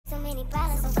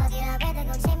braless, so fuck it, I'd rather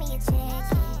go check me a chick.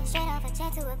 Straight off a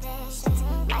jet to a bitch.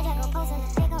 Might just go post in the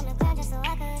pic on the ground just so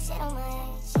I could shit on my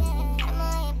ass. Out of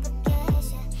my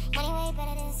implication. Anyway,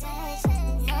 better than sex.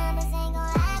 Numbers ain't gon'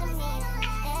 lie to me.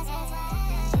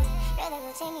 Rather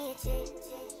go check me a chick.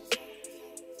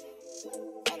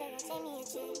 Rather go check me a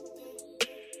chick.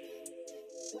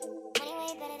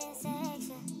 Anyway, better than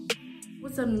sex.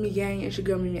 What's up, Mimi gang? It's your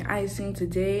girl Mimi Essnce.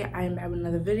 Today I am having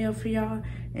another video for y'all,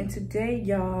 and today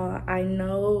y'all, I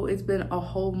know it's been a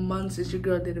whole month since your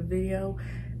girl did a video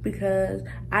because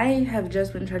I have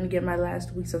just been trying to get my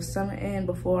last weeks of summer in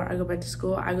before I go back to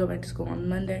school. I go back to school on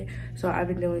Monday, so I've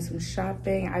been doing some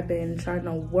shopping. I've been trying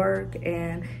to work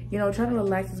and, you know, trying to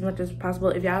relax as much as possible.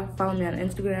 If y'all follow me on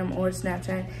Instagram or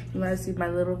Snapchat, you might see my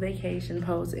little vacation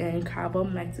post in Cabo,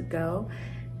 Mexico.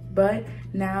 But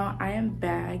now I am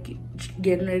back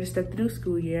getting ready to start the new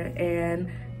school year, and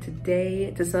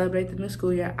today, to celebrate the new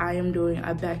school year, I am doing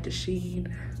a back to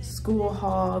SHEIN school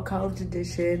haul, college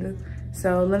edition.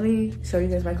 So let me show you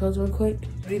guys my clothes real quick.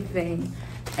 Everything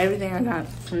I got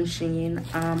from SHEIN.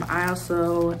 I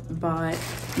also bought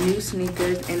new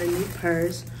sneakers and a new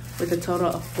purse with a total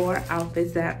of 4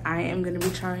 outfits that I am going to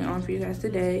be trying on for you guys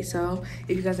today. So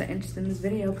if you guys are interested in this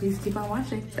video, please keep on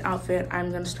watching. The outfit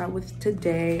I'm going to start with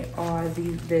today are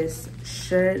this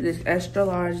shirt, this extra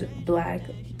large black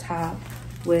top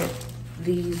with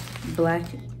these black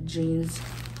jeans,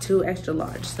 2 extra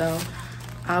large. So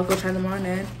I'll go try them on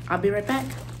and I'll be right back.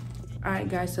 All right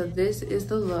guys, so this is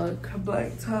the look. A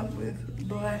black top with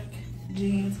black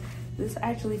jeans. This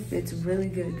actually fits really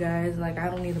good, guys. Like, I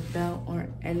don't need a belt or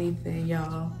anything,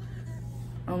 y'all.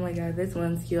 Oh my god, this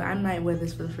one's cute. I might wear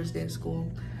this for the first day of school.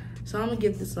 So I'm gonna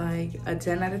give this like a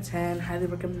 10 out of 10. Highly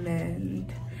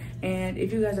recommend. And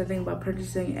if you guys are thinking about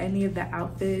purchasing any of the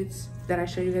outfits that I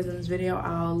show you guys in this video,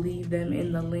 I'll leave them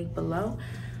in the link below.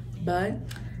 But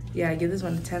yeah, I give this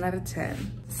one a 10 out of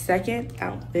 10. Second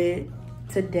outfit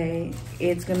today,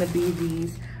 it's gonna be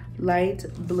these light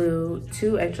blue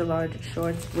 2 extra large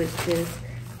shorts with this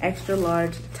extra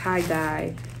large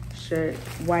tie-dye shirt,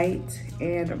 white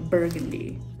and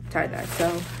burgundy tie-dye.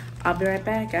 So I'll be right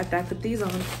back after I put these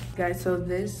on. Guys, so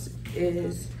this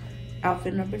is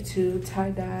outfit number 2,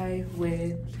 tie-dye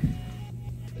with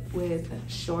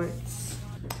shorts.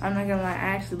 I'm not gonna lie,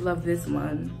 I actually love this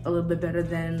one a little bit better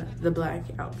than the black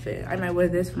outfit. I might wear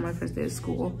this for my first day of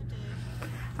school.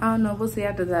 I don't know, we'll see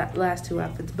after that last 2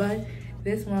 outfits, but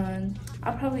this one,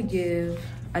 I'll probably give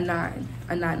a 9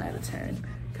 out of 10,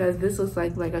 because this looks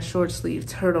like a short sleeve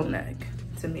turtleneck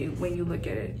to me when you look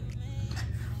at it.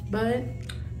 But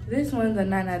this one's a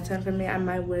 9 out of 10 for me. I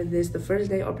might wear this the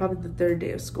first day or probably the 3rd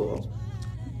day of school.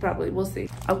 Probably, we'll see.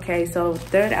 Okay, so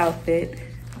third outfit,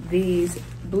 these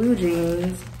blue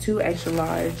jeans, 2 extra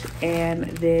large, and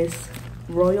this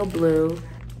royal blue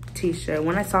t-shirt.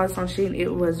 When I saw this on SHEIN,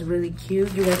 it was really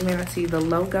cute. You guys may not see the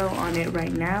logo on it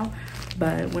right now,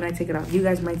 but when I take it off, you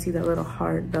guys might see that little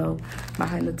heart though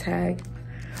behind the tag.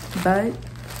 But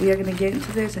we are gonna get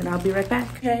into this and I'll be right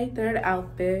back. Okay, third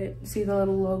outfit. See the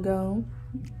little logo,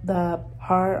 the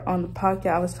heart on the pocket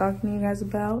I was talking to you guys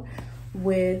about,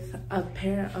 with a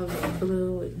pair of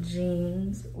blue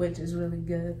jeans, which is really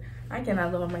good. I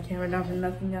cannot lower my camera down for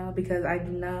nothing, y'all, because I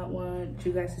do not want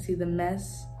you guys to see the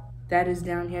mess that is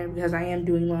down here because I am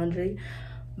doing laundry.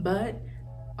 But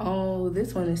oh,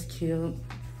 this one is cute.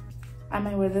 I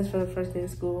might wear this for the first day of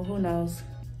school, who knows?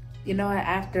 You know what,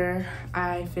 after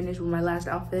I finish with my last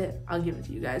outfit, I'll give it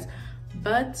to you guys.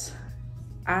 But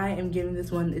I am giving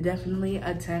this one definitely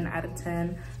a 10 out of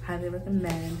 10. Highly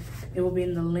recommend. It will be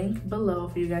in the link below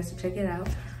for you guys to check it out.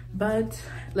 But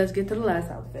let's get to the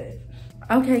last outfit.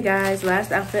 Okay guys,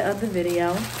 last outfit of the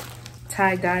video.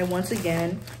 Tie-dye once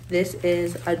again. This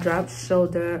is a drop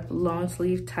shoulder long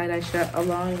sleeve tie-dye shirt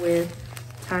along with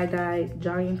tie-dye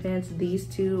jogging pants. These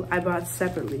 2 I bought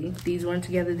separately. These weren't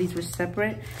together, these were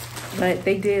separate, but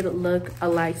they did look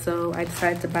alike, so I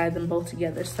decided to buy them both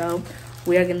together. So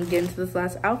we are gonna get into this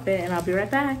last outfit and I'll be right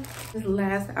back. This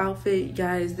last outfit,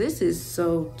 guys, this is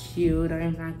so cute, I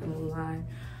am not gonna lie.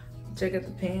 Check out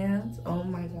the pants. Oh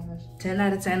my gosh, 10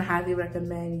 out of 10. Highly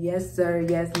recommend. Yes sir,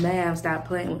 yes ma'am, stop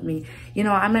playing with me. You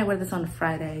know, I might wear this on a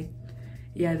Friday.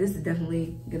 Yeah, this is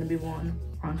definitely gonna be worn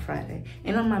on Friday.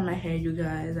 And don't mind my hair, you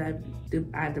guys. I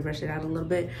had to brush it out a little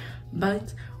bit,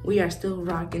 but we are still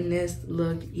rocking this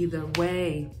look either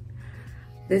way.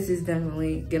 This is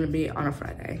definitely gonna be on a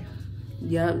Friday.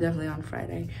 Yup, definitely on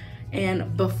Friday.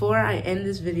 And before I end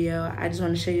this video, I just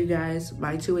want to show you guys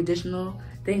my 2 additional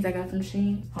things I got from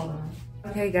SHEIN. Hold on.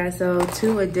 Okay guys, so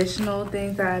 2 additional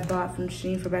things that I bought from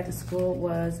SHEIN for back to school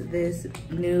was this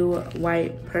new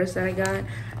white purse that I got.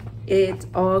 It's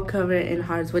all covered in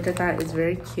hearts, which I thought is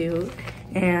very cute.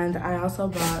 And I also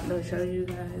bought, let me show you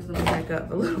guys, let me back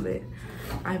up a little bit.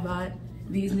 I bought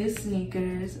these new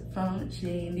sneakers from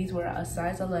SHEIN. These were a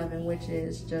size 11, which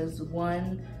is just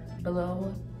one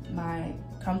below my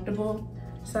comfortable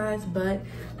size, but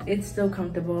it's still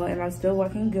comfortable and I'm still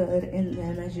walking good in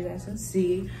them, as you guys can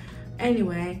see.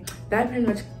 Anyway, that pretty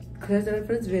much clears it up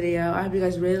for this video. I hope you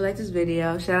guys really like this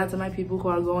video. Shout out to my people who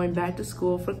are going back to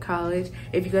school for college.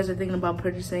 If you guys are thinking about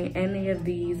purchasing any of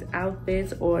these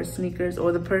outfits or sneakers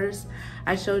or the purse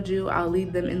I showed you, I'll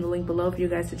leave them in the link below for you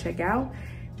guys to check out.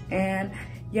 And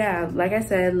yeah, like I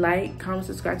said, like, comment,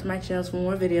 subscribe to my channels for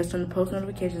more videos. Turn the post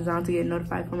notifications on to get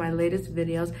notified for my latest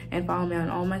videos, and follow me on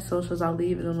all my socials. I'll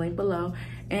leave in the link below.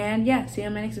 And yeah, see you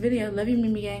in my next video. Love you,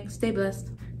 Mimi Gang. Stay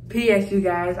blessed. P.S. you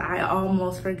guys, I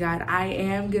almost forgot.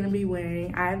 I've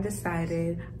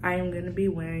decided I am gonna be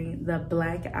wearing the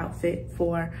black outfit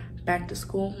for back to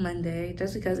school Monday,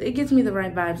 just because it gives me the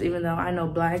right vibes, even though I know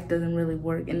black doesn't really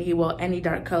work in the heat. Well, any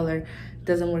dark color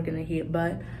doesn't work in the heat,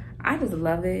 but I just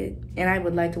love it, and I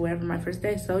would like to wear it for my first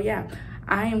day. So yeah,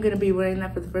 I am gonna be wearing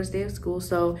that for the first day of school.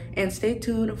 So, and stay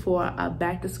tuned for a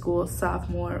back to school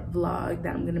sophomore vlog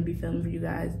that I'm gonna be filming for you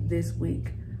guys this week,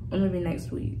 or maybe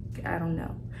next week, I don't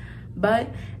know. But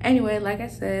anyway, like I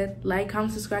said, like,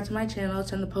 comment, subscribe to my channel,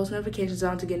 turn the post notifications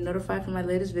on to get notified for my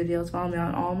latest videos. Follow me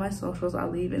on all my socials. I'll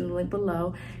leave in the link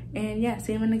below. And yeah,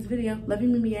 see you in my next video. Love you,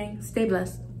 Mimi Gang. Stay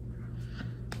blessed.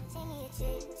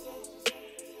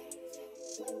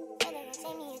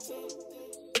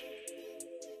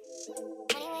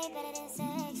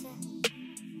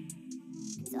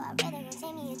 So I'd rather go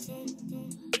take me a chick.